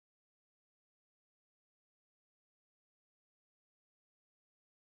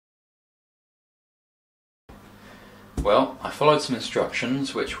Well, I followed some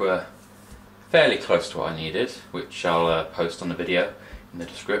instructions which were fairly close to what I needed, which I'll post on the video in the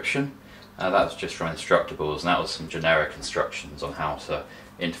description. That was just from Instructables, and that was some generic instructions on how to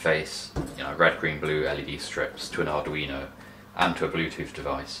interface red, green, blue LED strips to an Arduino and to a Bluetooth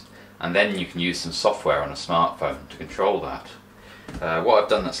device. And then you can use some software on a smartphone to control that. What I've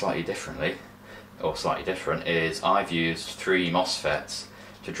done that's slightly different is I've used 3 MOSFETs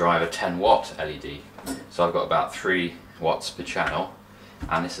to drive a 10-watt LED. So I've got about 3 watts per channel,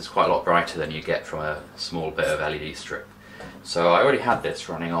 and this is quite a lot brighter than you get from a small bit of LED strip. So I already had this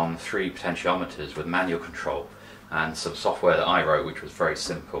running on 3 potentiometers with manual control and some software that I wrote, which was very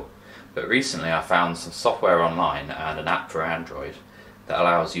simple. But recently I found some software online and an app for Android that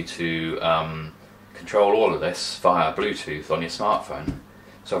allows you to control all of this via Bluetooth on your smartphone.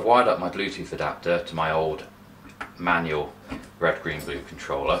 So I've wired up my Bluetooth adapter to my old manual red, green, blue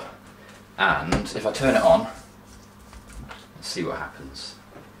controller, and if I turn it on, let's see what happens.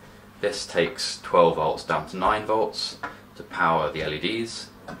 This takes 12 volts down to 9 volts to power the LEDs.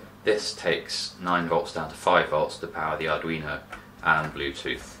 This takes 9 volts down to 5 volts to power the Arduino and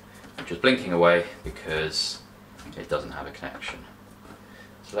Bluetooth, which is blinking away because it doesn't have a connection.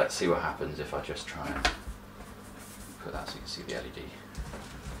 So let's see what happens if I just try and put that so you can see the LED.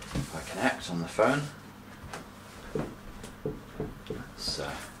 If I connect on the phone, let's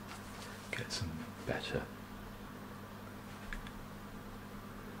get some better.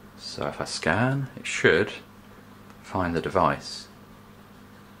 So if I scan, it should find the device.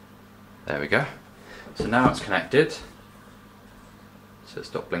 There we go. So now it's connected. So it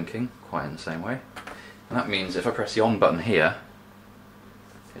stopped blinking quite in the same way. And that means if I press the on button here,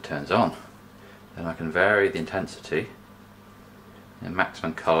 it turns on. Then I can vary the intensity in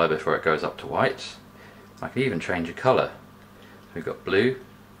maximum colour before it goes up to white. I can even change a colour. So we've got blue,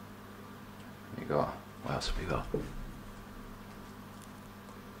 we've got, what else have we got?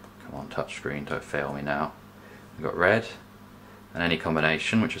 Come on, touchscreen, don't fail me now. We've got red, and any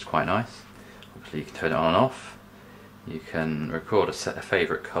combination, which is quite nice. Obviously you can turn it on and off. You can record a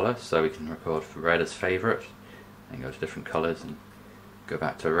favourite colour, so we can record red as favourite, and go to different colours and go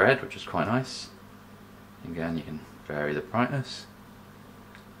back to red, which is quite nice. Again, you can vary the brightness,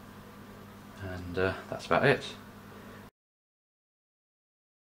 and that's about it.